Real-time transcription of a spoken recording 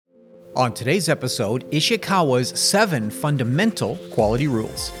On today's episode, Ishikawa's 7 fundamental quality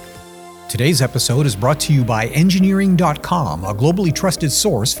rules. Today's episode is brought to you by Engineering.com, a globally trusted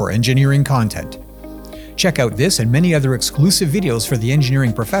source for engineering content. Check out this and many other exclusive videos for the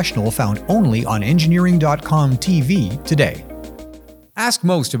engineering professional found only on Engineering.com TV today. Ask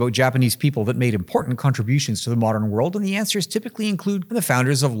most about Japanese people that made important contributions to the modern world, and the answers typically include the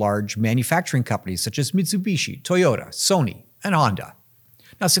founders of large manufacturing companies such as Mitsubishi, Toyota, Sony, and Honda.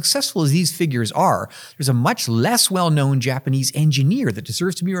 Now, successful as these figures are, there's a much less well-known Japanese engineer that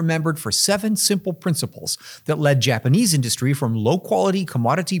deserves to be remembered for 7 simple principles that led Japanese industry from low-quality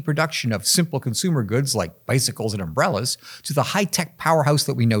commodity production of simple consumer goods like bicycles and umbrellas to the high-tech powerhouse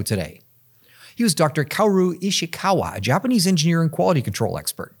that we know today. He was Dr. Kaoru Ishikawa, a Japanese engineer and quality control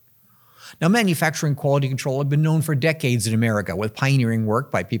expert. Now, manufacturing quality control had been known for decades in America, with pioneering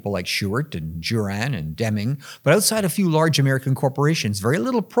work by people like Schuert and Juran and Deming, but outside a few large American corporations, very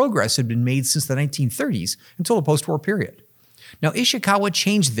little progress had been made since the 1930s until the post-war period. Now, Ishikawa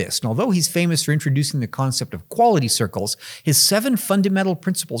changed this, and although he's famous for introducing the concept of quality circles, his 7 fundamental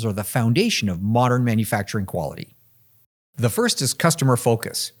principles are the foundation of modern manufacturing quality. The first is customer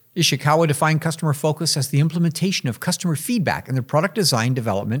focus. Ishikawa defined customer focus as the implementation of customer feedback in the product design,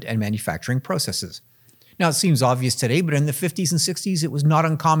 development, and manufacturing processes. Now, it seems obvious today, but in the 50s and 60s, it was not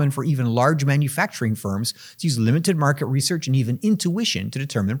uncommon for even large manufacturing firms to use limited market research and even intuition to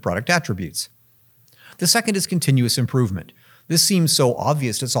determine product attributes. The second is continuous improvement. This seems so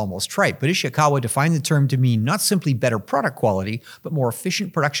obvious it's almost trite, but Ishikawa defined the term to mean not simply better product quality, but more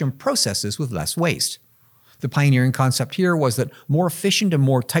efficient production processes with less waste. The pioneering concept here was that more efficient and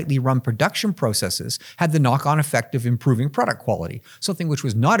more tightly run production processes had the knock-on effect of improving product quality, something which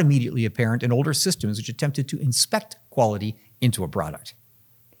was not immediately apparent in older systems which attempted to inspect quality into a product.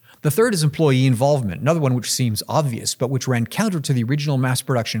 The third is employee involvement, another one which seems obvious, but which ran counter to the original mass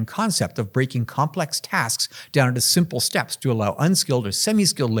production concept of breaking complex tasks down into simple steps to allow unskilled or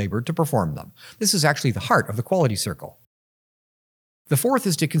semi-skilled labor to perform them. This is actually the heart of the quality circle. The fourth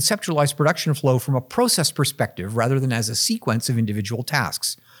is to conceptualize production flow from a process perspective rather than as a sequence of individual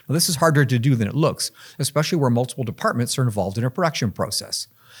tasks. Now, this is harder to do than it looks, especially where multiple departments are involved in a production process.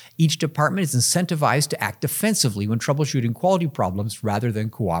 Each department is incentivized to act defensively when troubleshooting quality problems rather than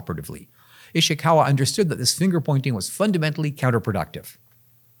cooperatively. Ishikawa understood that this finger-pointing was fundamentally counterproductive.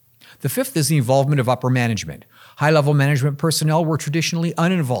 The fifth is the involvement of upper management. High-level management personnel were traditionally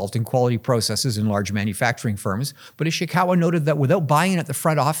uninvolved in quality processes in large manufacturing firms, but Ishikawa noted that without buy-in at the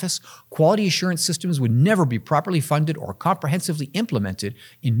front office, quality assurance systems would never be properly funded or comprehensively implemented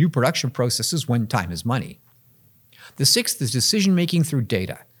in new production processes when time is money. The sixth is decision-making through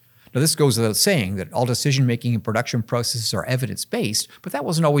data. Now, this goes without saying that all decision-making in production processes are evidence-based, but that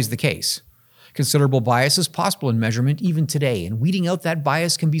wasn't always the case. Considerable bias is possible in measurement even today, and weeding out that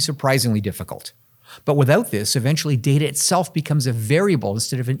bias can be surprisingly difficult. But without this, eventually data itself becomes a variable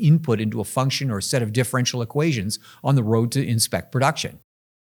instead of an input into a function or set of differential equations on the road to inspect production.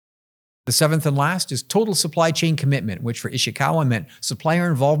 The seventh and last is total supply chain commitment, which for Ishikawa meant supplier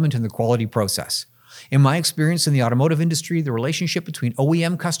involvement in the quality process. In my experience in the automotive industry, the relationship between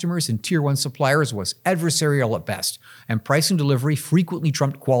OEM customers and Tier 1 suppliers was adversarial at best, and price and delivery frequently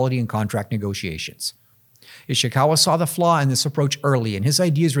trumped quality in contract negotiations. Ishikawa saw the flaw in this approach early, and his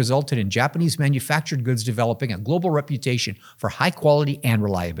ideas resulted in Japanese manufactured goods developing a global reputation for high quality and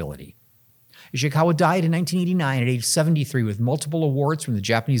reliability. Ishikawa died in 1989 at age 73 with multiple awards from the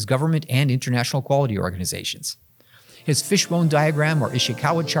Japanese government and international quality organizations. His fishbone diagram or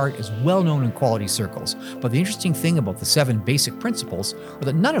Ishikawa chart is well known in quality circles, but the interesting thing about the 7 basic principles are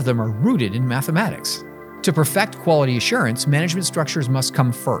that none of them are rooted in mathematics. To perfect quality assurance, management structures must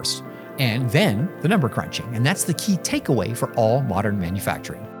come first, and then the number crunching, and that's the key takeaway for all modern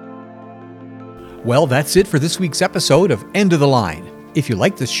manufacturing. Well, that's it for this week's episode of End of the Line. If you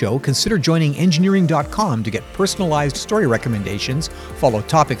like this show, consider joining Engineering.com to get personalized story recommendations, follow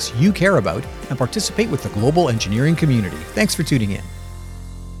topics you care about, and participate with the global engineering community. Thanks for tuning in.